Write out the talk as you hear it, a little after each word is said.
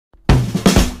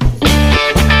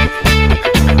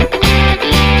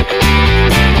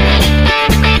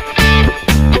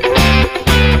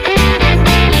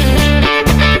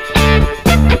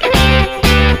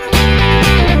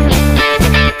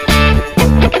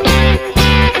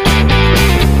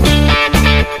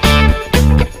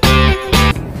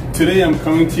Today I'm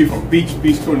coming to you from Beach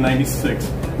Bistro 96,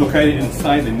 located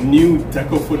inside the new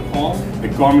Deco Food Hall, the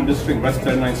Garment District, West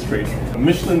 39th Street. A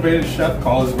Michelin-rated chef,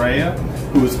 Carol Varella,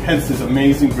 who heads this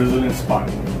amazing Brazilian spot.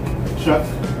 Chef,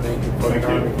 thank you for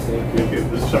coming. Thank you.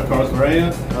 This is Chef Carol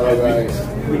Varella. Hello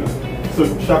guys.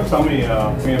 So Chef, tell me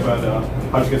about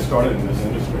how did you get started in this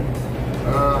industry? A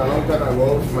long time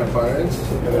ago with my parents,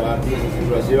 we had a business in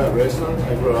Brazil, a restaurant.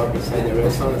 I grew up inside the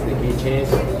restaurant, the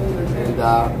kitchens, and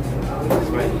it's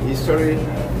my history.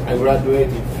 I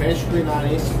graduated in French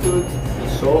Culinary Institute in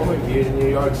Soho, here in New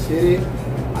York City.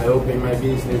 I opened my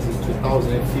business in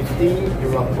 2015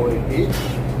 in Rockaway Beach.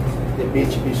 The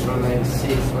Beach Bistro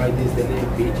 96, right? This is the name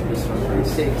Beach Bistro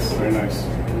 96. Very nice.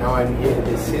 And now I'm here in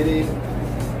the city.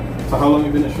 So how long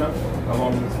have you been a chef? How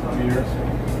many years?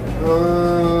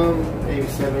 Maybe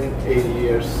 7, 8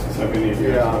 years. 7, 8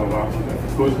 years. Yeah. Oh, wow.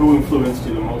 Who influenced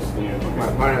you the most in your cooking?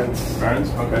 My parents. Parents?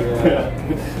 Okay.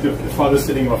 Yeah. Your father's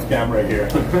sitting off camera here.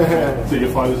 So your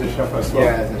father's a chef as well?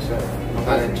 Yeah, as a chef.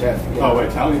 Italian chef. Yeah. Oh,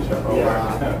 Italian chef. Oh, Yeah.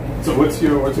 right. Yeah. So what's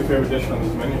your favorite dish on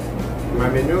this menu? My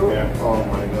menu? Yeah. Oh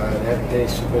my god, that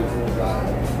tastes super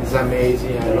good. It's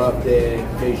amazing. I love the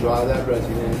Feijoada,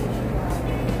 Brazilian.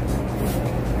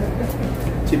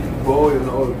 Typical, you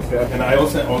know. And I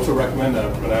also recommend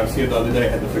that when I was here the other day, I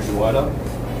had the Feijoada.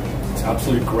 It's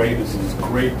absolutely great. This is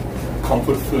great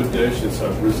comfort food dish. It's a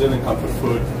Brazilian comfort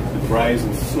food with rice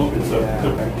and slow. It's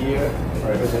here.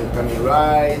 Right. Brazilian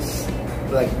rice,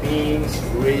 black beans,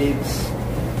 ribs,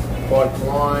 pork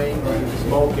loin,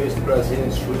 smoked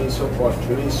Brazilian chorizo, pork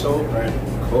chorizo, right.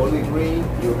 holy green,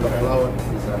 yuca flour.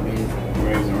 It's amazing.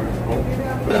 Amazing, right? Cool.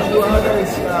 Feijoada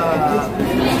is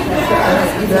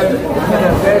had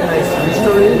a very nice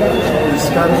history. It's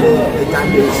coming the time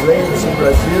the slaves in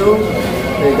Brazil.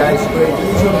 The guys great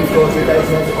reason because the guys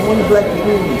have only black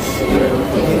beans.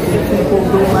 The people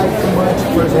don't like too much,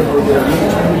 for example, the rich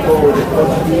people, the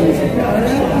Portuguese.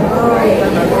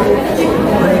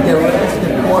 Bring the rest, the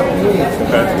pork meat.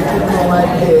 The people don't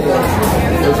like the,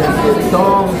 for example, the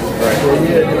tongue,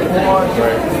 the pork,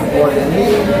 or the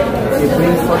meat. They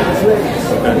bring for the slaves.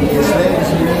 The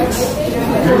slaves mix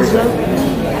pizza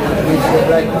with the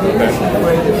black beans and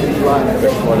bring the Feijoada.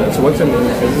 So what's in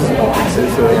this?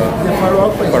 The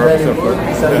farofa is very good.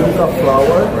 It's a yuca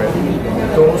flour,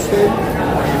 toasted,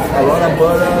 a lot of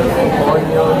butter,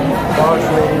 onion,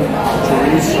 parsley,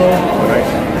 chorizo,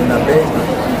 and a bacon.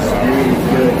 It's really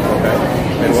good. Okay.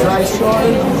 And sliced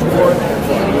orange is good.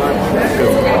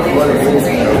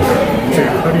 So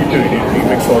how do you do it? You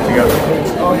mix all together? Mix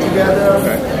all together.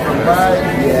 Combine,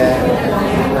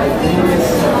 like this.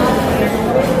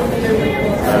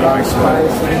 A lot of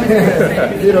spicy.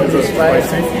 Little bit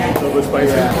spicy. A little bit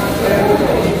spicy?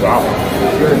 Yeah. Wow.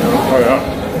 Good, no? Oh, yeah.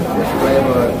 The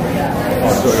flavor,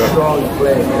 strong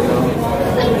flavor, you know?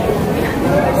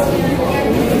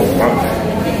 Wow.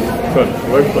 Good.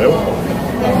 Very flavorful.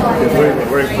 It's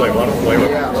very flavorful. A lot of flavor.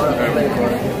 Yeah, a lot of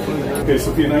flavor. Okay, so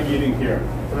if you're not eating here,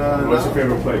 what's your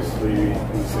favorite place that you eat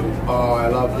in the city? Oh, I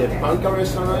love the Panca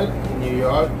restaurant in New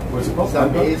York. What's it called? It's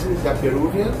amazing. It's a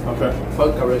Peruvian Okay.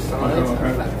 Panca restaurant.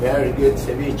 Okay. Like very good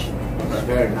ceviche. It's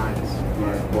very nice.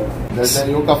 Alright, cool. There's the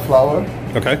yuca flour.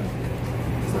 Okay.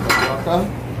 It's the tapioca.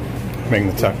 Making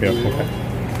the tapioca. Okay.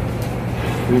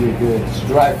 Really good. It's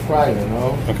dry fry, you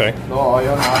know. Okay. No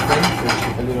oil, nothing.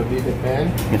 Just a little bit the pan.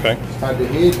 Okay. Start the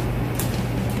heat.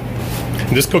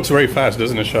 And this cooks very fast,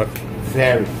 doesn't it, Chef?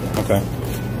 Very fast. Okay.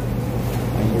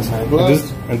 And this my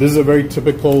gloves. And this is a very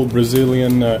typical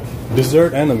Brazilian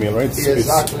dessert and a meal, right?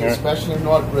 Exactly, especially in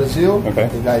North Brazil. Okay.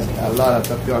 You guys a lot of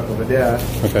tapioca over there.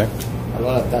 Okay. A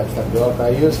lot of types of tapioca. I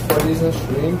use for these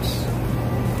shrimps,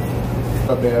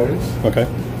 berries, Okay.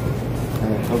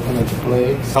 and coconut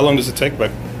flakes. How long does it take?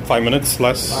 Like 5 minutes,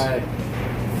 less? Like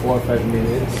 4 or 5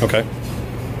 minutes. Okay.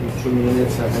 In 2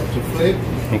 minutes I have to flip.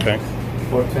 Okay.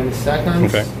 For 20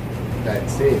 seconds. Okay.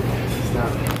 That's it. It's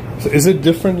not. So is it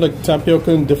different, like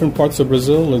tapioca in different parts of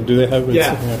Brazil? Or do they have it?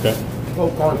 Yeah. Okay.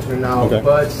 Whole country now, Okay.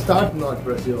 but start North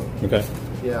Brazil. Okay.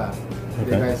 Yeah. Okay.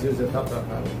 The guys use the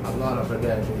tapioca a lot over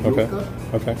there. The Okay. yuca.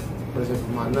 Okay. For example,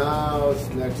 Manaus,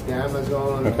 next to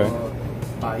Amazon, Okay. or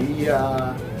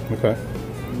Bahia. Okay.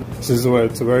 This is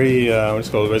it's a very what's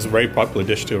it called? It's a very popular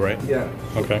dish too, right? Yeah.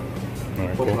 Okay. All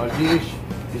right. Popular Cool. dish.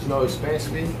 It's not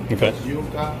expensive. Okay. It's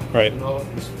yuca. Right. You know,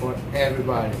 it's for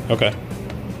everybody. Okay.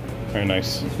 Very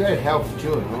nice. It's very healthy too,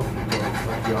 you know.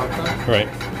 Tapioca. Right.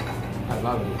 I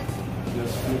love it.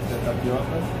 Just flip the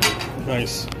tapioca.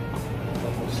 Nice.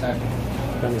 Couple seconds.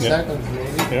 20 Yeah. seconds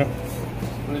maybe. Yeah.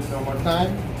 Flip one more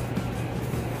time.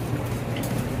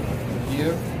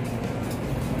 Here.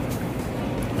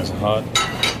 Nice and hot.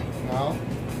 Now.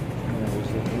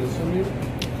 This milk.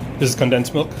 This is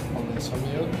condensed milk. Condensed some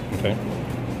milk. Okay.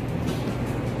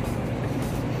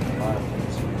 I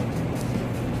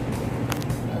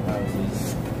have this.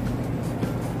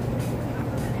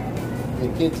 The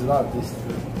kids love this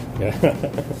too. Yeah.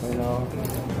 You know.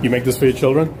 You make this for your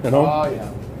children at home? Oh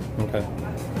yeah. Okay.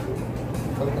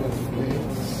 Coconut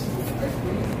flakes.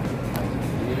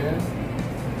 Here.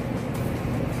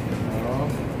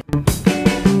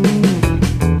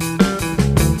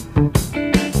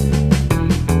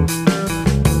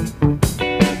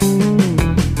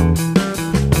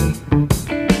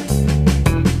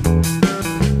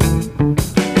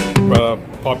 Oh.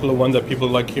 Popular one that people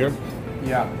like here?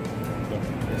 Yeah.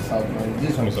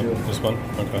 This one too. This one?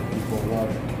 Okay. People love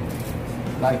it.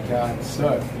 Like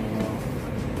surf, you know.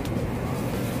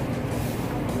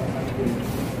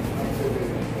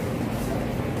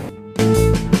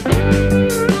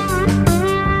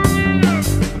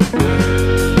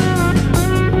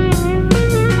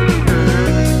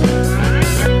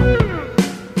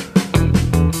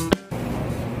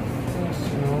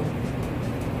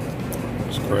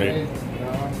 It's great.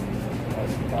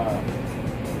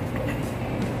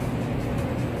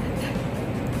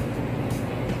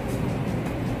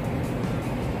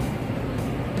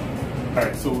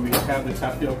 Alright, so we have the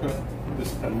tapioca.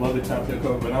 I love the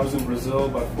tapioca. When I was in Brazil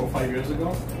about 4 or 5 years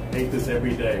ago, I ate this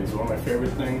every day. It was one of my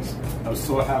favorite things. I was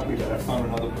so happy that I found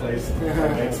another place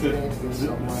that makes it. This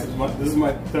is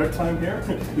my third time here.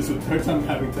 This is the third time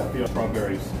having tapioca.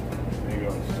 Strawberries. There you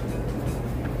go.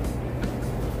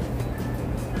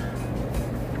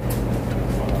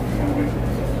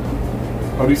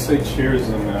 How do you say cheers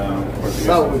in Portuguese?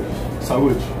 Saúde.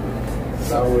 Saúde.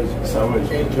 Saúde. Saúde.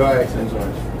 Enjoy.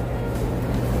 Enjoy.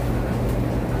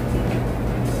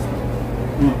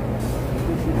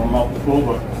 My mouth is full,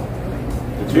 but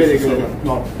It's really good.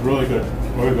 No, really good.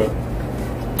 Very good.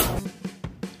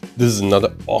 This is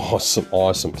another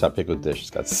awesome tapioca dish. It's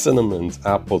got cinnamons,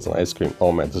 apples, and ice cream.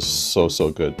 Oh man, this is so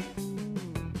good.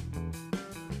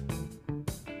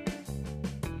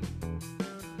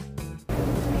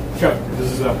 Chef,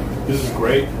 this is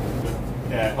great.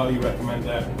 Yeah, I highly recommend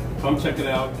that. Come check it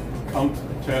out. Come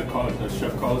check out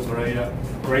Chef Carol Varella.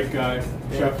 Great guy.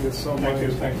 Chef, you so thank much.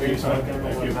 you. Thank you.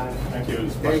 Thank you. Thank you.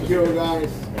 Thank you,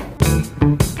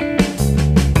 guys.